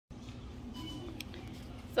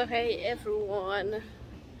So hey everyone,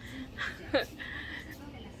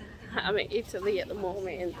 I'm in Italy at the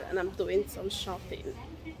moment and I'm doing some shopping.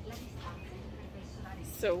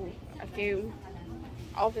 So I came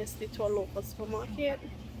obviously to a local supermarket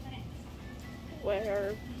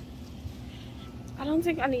where I don't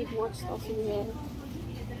think I need much stuff in here.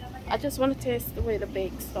 I just want to taste the way they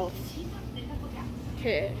bake stuff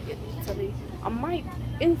here in Italy. I might,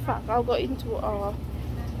 in fact, I'll go into a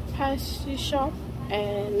pastry shop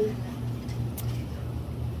and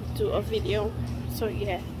do a video. So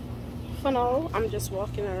yeah, for now I'm just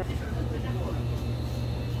walking around.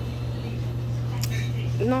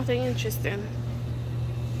 Nothing interesting.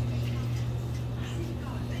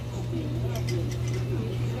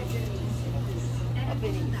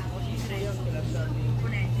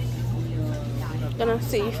 Gonna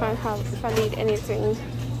see if I need anything.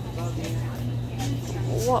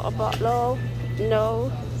 What about love? No.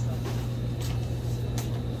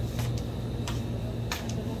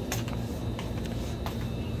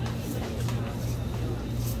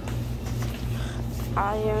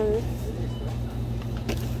 Iron.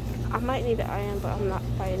 I might need an iron, but I'm not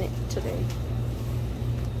buying it today.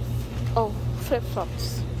 Oh,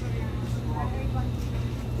 flip-flops.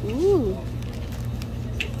 Ooh.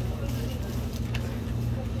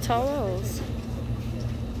 Towels.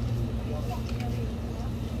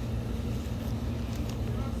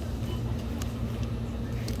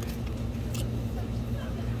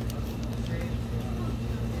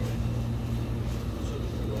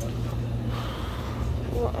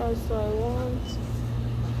 What else do I want?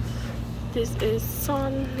 This is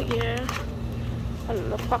sun, yeah.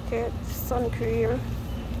 And the pocket, sun cream,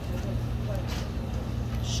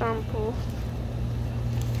 shampoo.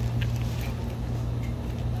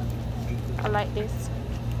 I like this.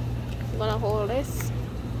 I'm gonna hold this.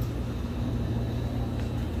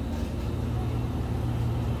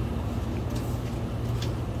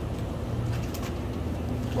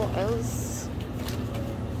 What else?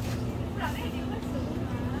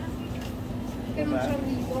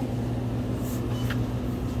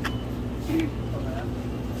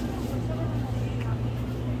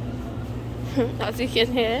 As you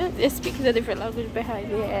can hear, they're speaking a different language behind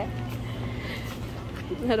here.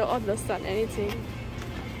 I don't understand anything.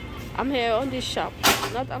 I'm here on this shop,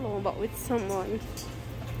 not alone but with someone.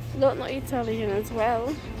 Don't know Italian as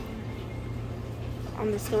well.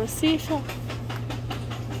 I'm just gonna see if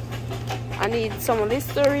I need some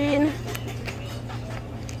Listerine.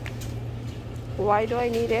 Why do I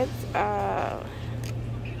need it?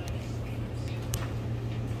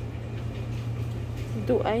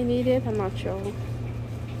 Do I need it? I'm not sure.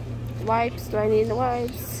 Wipes, do I need the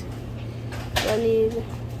wipes? Do I need...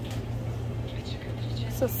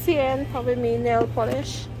 So CN probably mean nail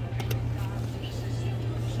polish.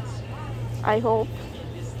 I hope.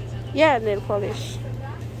 Yeah, nail polish.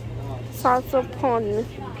 Salsa Pon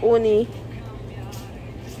Uni.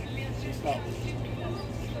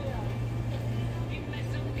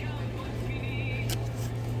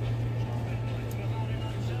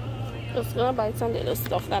 Just gonna buy some little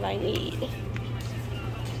stuff that I need.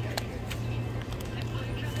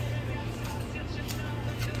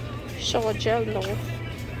 Shower gel, no.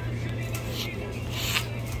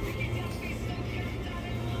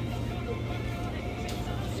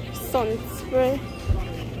 Sun spray.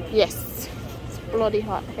 Yes. It's bloody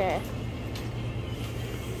hot here.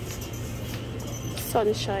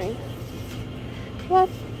 Sunshine. What?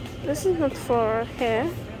 This is not for hair.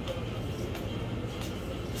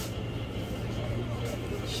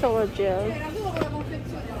 Shower gel.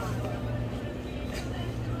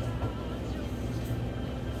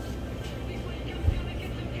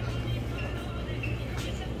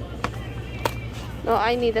 No,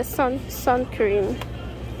 I need a sun cream,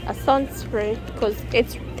 a sun spray, because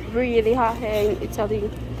it's really hot here in Italy.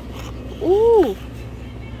 Ooh,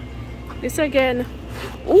 this again.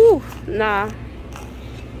 Ooh, nah.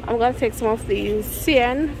 I'm gonna take some of these.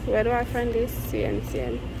 CN. Where do I find this?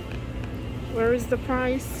 CN. Where is the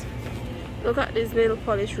price? Look at this nail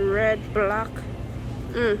polish. Red, black,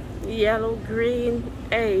 yellow, green,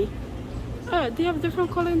 A. Oh, do you have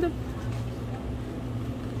different color in the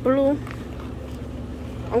blue?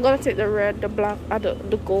 I'm gonna take the red, the black,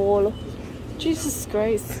 the gold. Jesus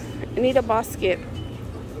Christ. I need a basket.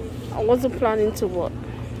 I wasn't planning to what?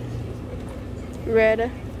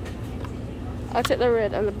 Red. I'll take the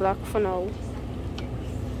red and the black for now.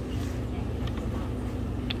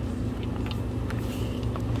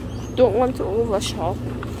 Don't want to overshop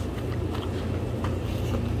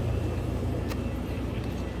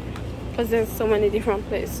because there's so many different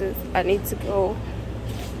places I need to go.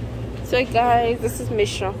 So guys, this is me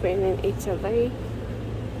shopping in Italy.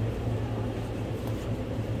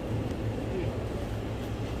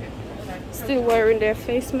 still wearing their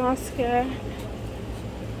face mask here.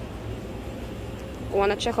 I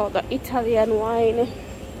want to check out the Italian wine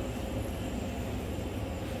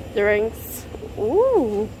drinks.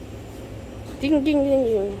 Ooh, ding ding ding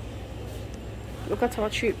ding. Look at how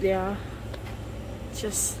cheap they are.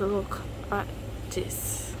 Just look at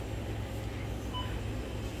this.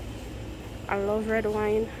 I love red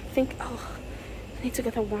wine. I think, oh, I need to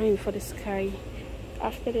get a wine for this guy.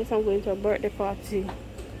 After this, I'm going to a birthday party.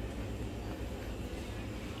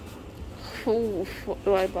 Ooh, what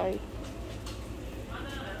do I buy?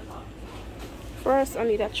 First, I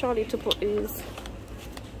need a trolley to put these.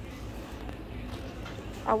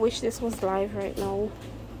 I wish this was live right now.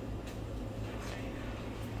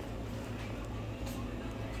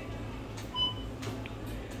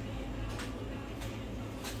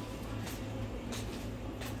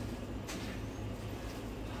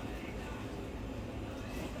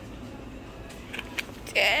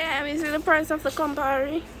 Damn, you see the price of the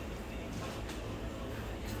Campari?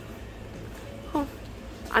 Oh,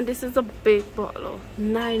 and this is a big bottle,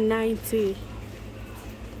 $9.90.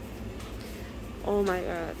 Oh my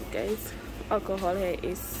god, guys, alcohol here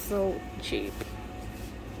is so cheap.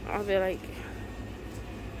 I'll be like,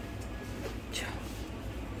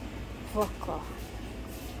 fuck off.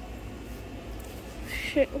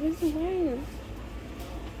 Shit, where's the wine?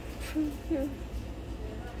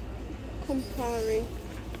 Campari.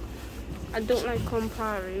 I don't like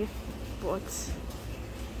Campari, but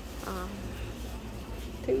I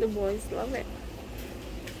think the boys love it.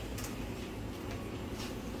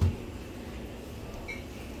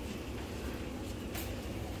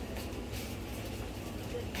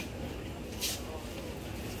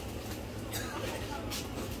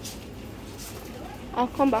 I'll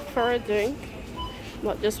come back for a drink,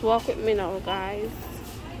 but just walk with me now, guys,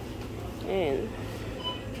 and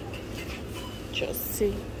just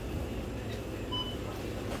see.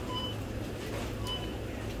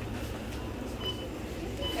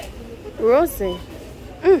 Rosé.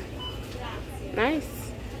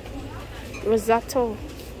 Nice. Risotto.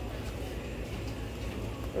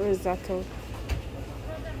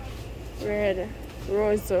 Red.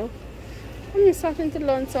 Rosso. I'm starting to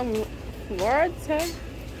learn some words, huh?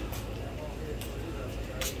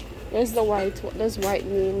 Where's the white? What does white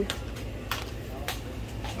mean?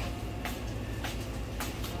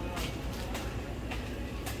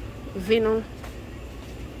 Vino.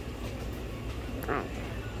 Oh.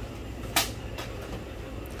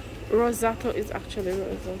 Rosato is actually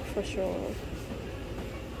Rosa for sure.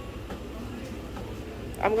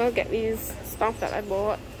 I'm gonna get these stuff that I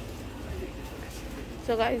bought.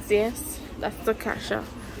 So guys, yes, that's the cashier.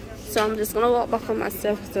 So I'm just gonna walk back on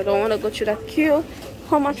myself, so I don't want to go through that queue.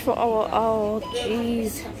 How much for our, oh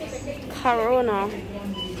jeez, Corona?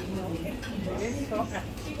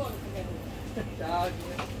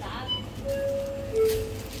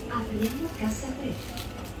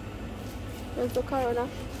 Where's the Corona?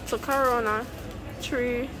 So Corona,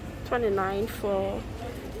 $3.29 for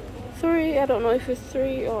 3. I don't know if it's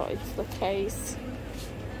 3 or it's the case.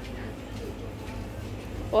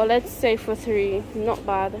 Well, let's say for 3. Not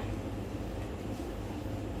bad.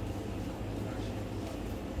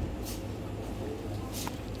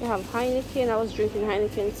 I have Heineken. I was drinking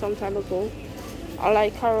Heineken some time ago. I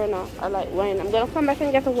like Corona. I like wine. I'm gonna come back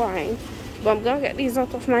and get the wine, but I'm gonna get these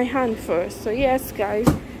out of my hand first. So yes, guys,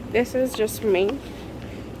 this is just me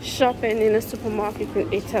shopping in a supermarket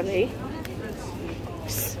in Italy.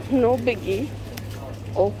 No biggie.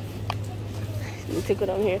 Oh, I need to go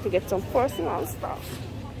down here to get some personal stuff.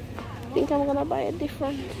 I think I'm gonna buy a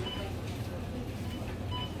different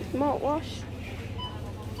mouthwash.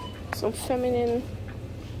 Some feminine.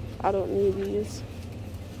 I don't need these.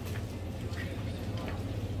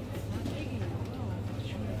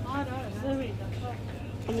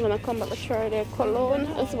 I'm gonna come back to try their cologne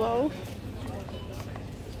as well.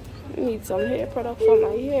 Need some hair product for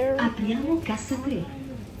my hair.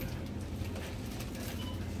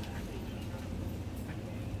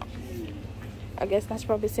 I guess that's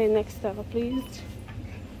probably saying next step, please.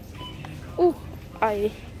 Oh,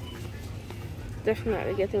 I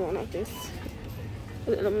definitely getting one of this. A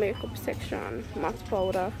little makeup section, matte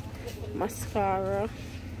powder, mascara.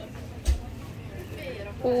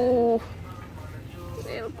 Oh,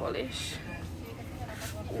 nail polish.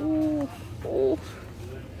 Oh, oh.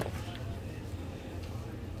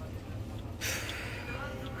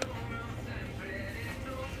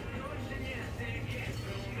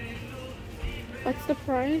 What's the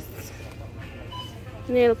price?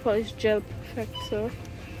 Nail polish gel perfector.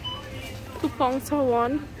 £2 for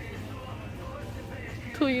one.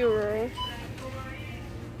 €2.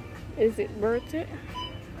 Is it worth it?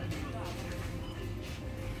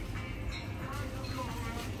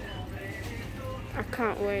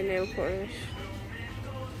 can't wear nail polish.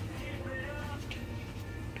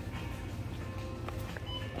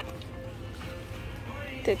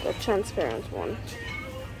 Take a transparent one.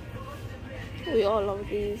 We all love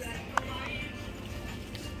these.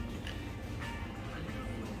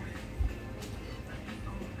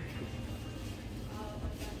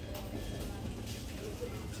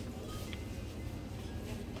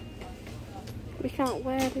 We can't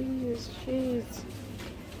wear these, jeez.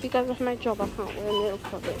 Because of my job, I can't wear nail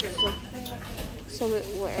polish, so it's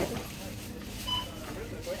weird.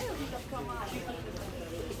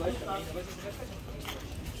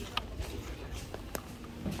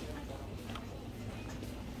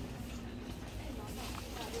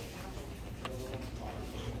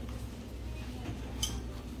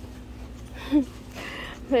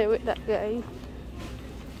 Wait with that guy.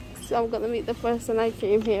 So I'm gonna meet the person I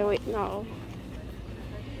came here with now.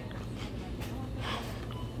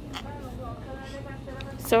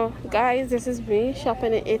 So guys, this is me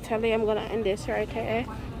shopping in Italy. I'm gonna end this right here.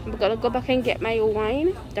 I'm gonna go back and get my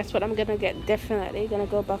wine. That's what I'm gonna get. Definitely gonna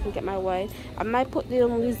go back and get my wine. I might put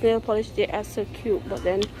these nail polish there as so cute, but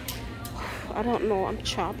then I don't know, I'm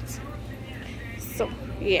chopped. So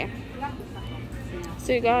yeah,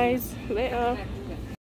 see you guys later.